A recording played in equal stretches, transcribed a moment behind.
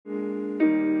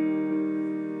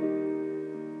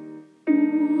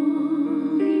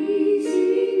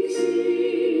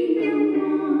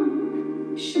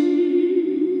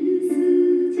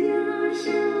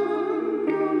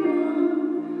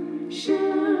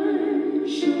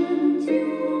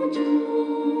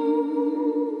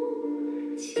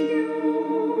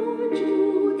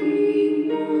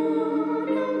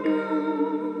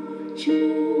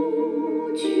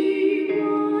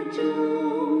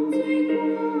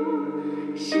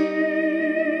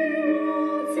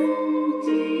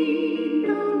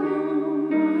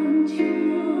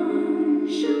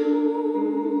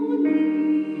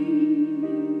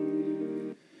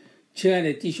亲爱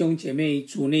的弟兄姐妹，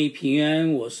主内平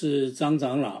安，我是张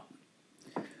长老。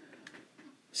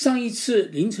上一次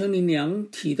林成林娘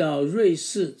提到瑞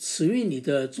士慈运里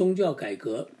的宗教改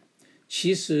革，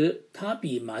其实他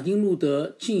比马丁路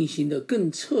德进行得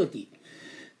更彻底。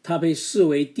他被视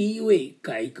为第一位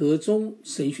改革宗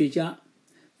神学家，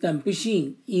但不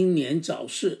幸英年早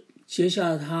逝。接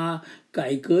下他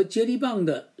改革接力棒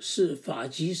的是法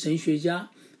籍神学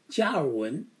家加尔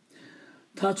文，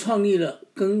他创立了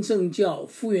更正教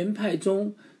复原派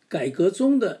中改革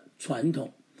宗的传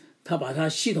统，他把它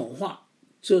系统化，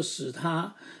这使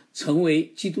他成为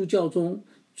基督教中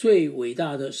最伟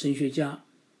大的神学家。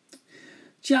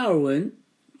加尔文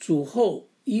主后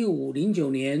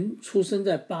1509年出生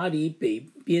在巴黎北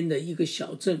边的一个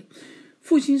小镇，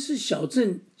父亲是小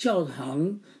镇教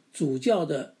堂主教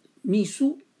的秘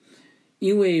书。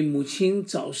因为母亲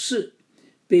早逝，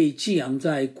被寄养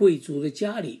在贵族的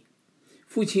家里，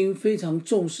父亲非常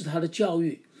重视他的教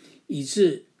育，以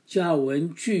致加尔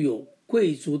文具有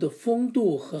贵族的风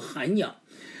度和涵养。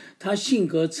他性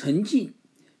格沉静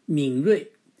敏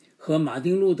锐，和马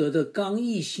丁路德的刚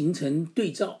毅形成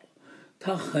对照。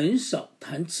他很少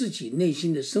谈自己内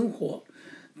心的生活，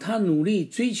他努力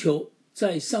追求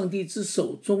在上帝之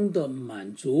手中的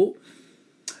满足。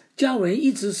加尔文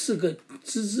一直是个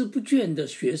孜孜不倦的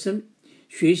学生，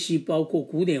学习包括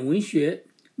古典文学、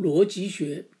逻辑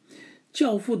学、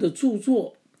教父的著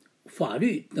作、法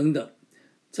律等等。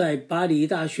在巴黎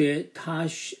大学，他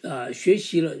学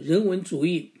习了人文主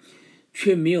义，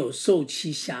却没有受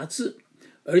其辖制，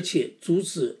而且阻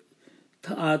止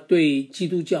他对基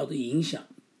督教的影响。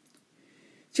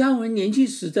加尔文年轻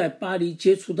时在巴黎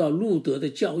接触到路德的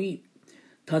教义，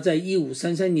他在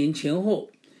1533年前后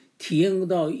体验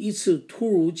到一次突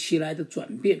如其来的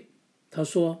转变。他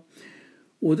说，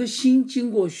我的心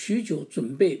经过许久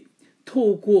准备，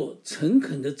透过诚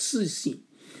恳的自省，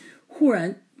忽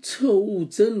然彻悟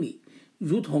真理，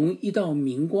如同一道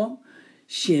明光，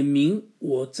显明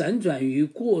我辗转于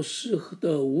过失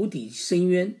的无底深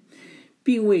渊，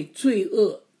并为罪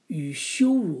恶与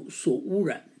羞辱所污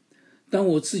染。当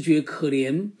我自觉可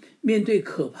怜，面对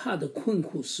可怕的困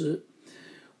苦时，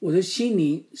我的心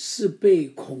灵是被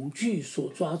恐惧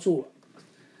所抓住了。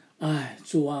哎，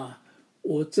主啊，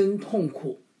我真痛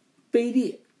苦卑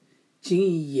劣，仅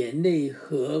以眼泪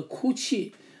和哭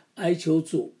泣哀求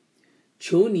主，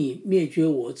求你灭绝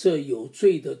我这有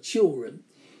罪的旧人，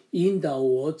引导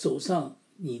我走上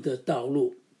你的道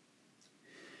路。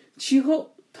其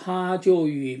后他就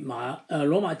与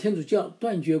罗马天主教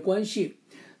断绝关系，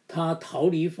他逃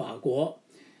离法国，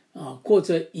过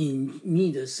着隐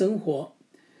秘的生活。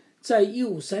在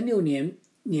1536年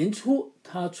年初，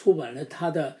他出版了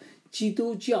他的《基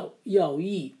督教要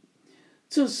义》，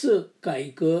这是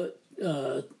改革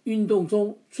运动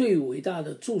中最伟大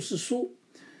的注释书，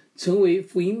成为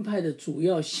福音派的主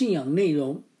要信仰内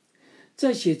容。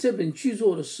在写这本巨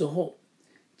作的时候，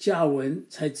加尔文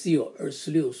才只有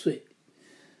26岁。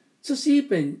这是一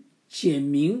本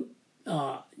简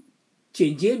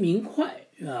洁明快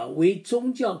为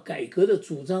宗教改革的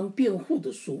主张辩护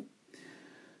的书。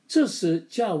这时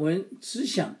加尔文只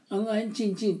想安安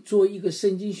静静做一个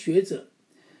圣经学者，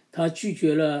他拒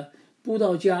绝了布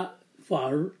道家法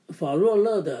若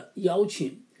勒的邀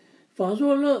请。法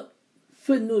若勒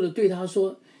愤怒地对他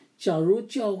说，假如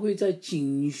教会在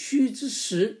紧需之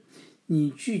时，你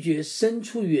拒绝伸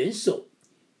出援手，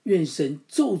愿神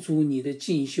咒诅你的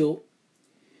进修。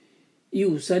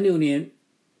1536年，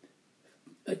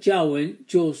加尔文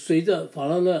就随着法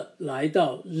若勒来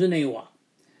到日内瓦，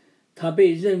他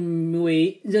被任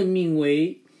命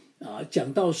为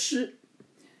讲道师。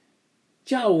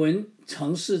加尔文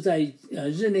尝试在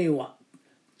日内瓦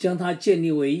将它建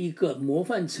立为一个模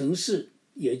范城市，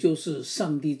也就是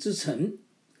上帝之城，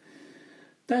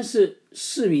但是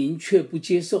市民却不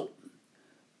接受。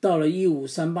到了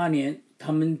1538年，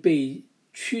他们被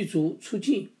驱逐出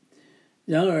境。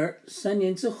然而3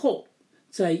年之后，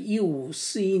在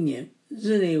1541年，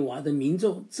日内瓦的民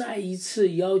众再一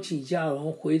次邀请加尔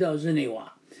文回到日内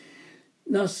瓦。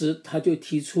那时他就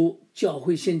提出教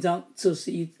会宪章，这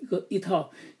是一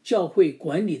套教会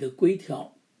管理的规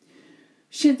条。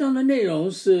宪章的内容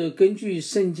是根据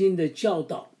圣经的教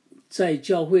导，在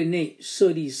教会内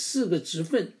设立4个职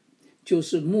分，就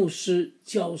是牧师、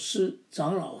教师、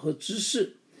长老和执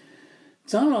事。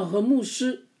长老和牧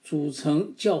师组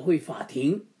成教会法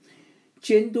庭，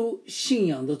监督信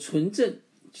仰的纯正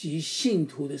及信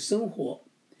徒的生活。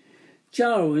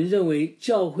加尔文认为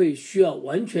教会需要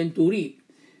完全独立，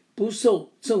不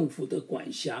受政府的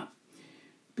管辖，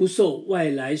不受外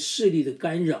来势力的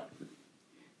干扰。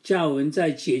加尔文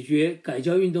在解决改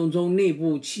教运动中内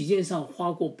部旗舰上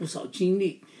花过不少精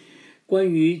力，关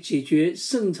于解决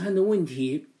圣餐的问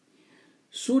题，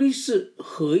苏黎世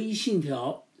合一信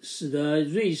条使得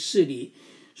瑞士里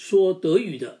说德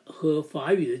语的和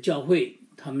法语的教会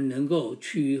他们能够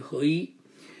趋于合一。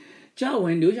加尔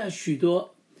文留下许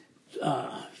多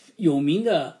有名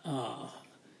的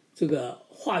这个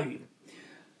话语，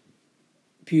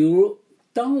比如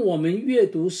当我们阅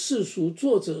读世俗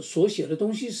作者所写的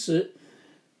东西时，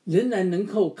仍然能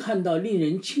够看到令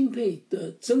人钦佩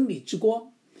的真理之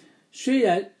光。虽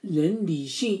然人理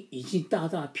性已经大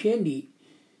大偏离，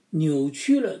扭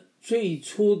曲了最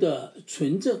初的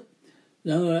纯正，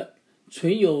然而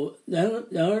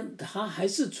它还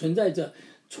是存在着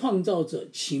创造者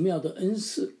奇妙的恩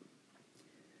赐。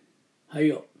还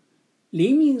有，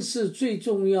灵命最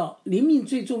重要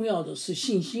的是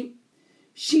信心，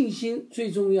信心最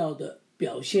重要的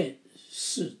表现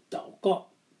是祷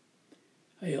告。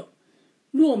还有，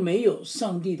若没有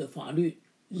上帝的法律，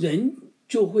人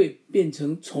就会变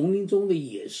成丛林中的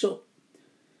野兽。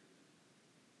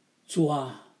主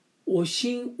啊，我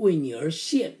心为你而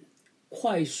献，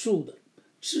快速的、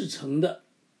至诚的。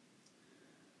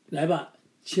来吧，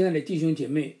亲爱的弟兄姐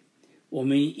妹，我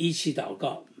们一起祷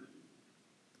告。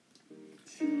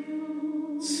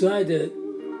慈爱的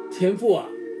天父啊，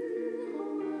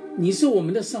你是我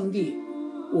们的上帝，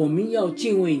我们要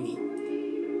敬畏你，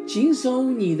谨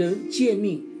守你的诫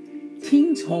命，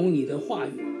听从你的话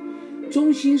语，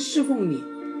忠心侍奉你，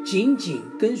紧紧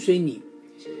跟随你。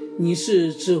你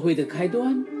是智慧的开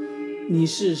端，你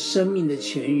是生命的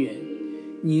泉源，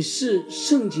你是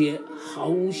圣洁毫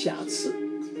无瑕疵。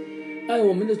爱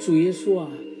我们的主耶稣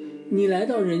啊，你来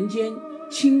到人间，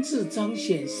亲自彰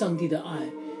显上帝的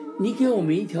爱。你给我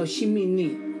们一条新命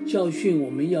令，教训我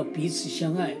们要彼此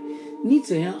相爱。你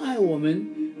怎样爱我们，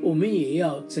我们也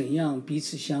要怎样彼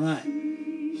此相爱。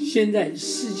现在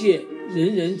世界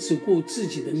人人只顾自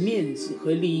己的面子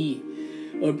和利益，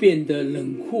而变得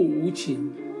冷酷无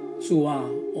情。主啊，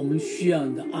我们需要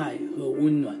你的爱和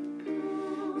温暖。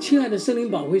亲爱的圣灵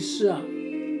保惠师啊，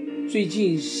最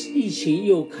近疫情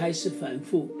又开始反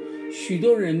复，许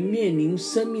多人面临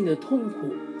生命的痛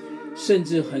苦，甚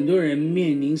至很多人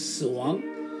面临死亡，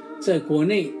在国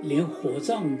内连火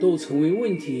葬都成为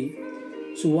问题。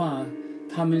主啊，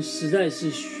他们实在是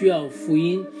需要福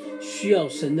音，需要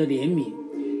神的怜悯。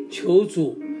求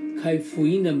主开福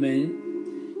音的门，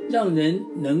让人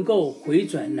能够回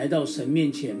转来到神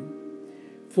面前。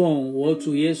奉我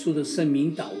主耶稣的圣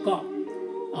名祷告，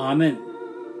阿们。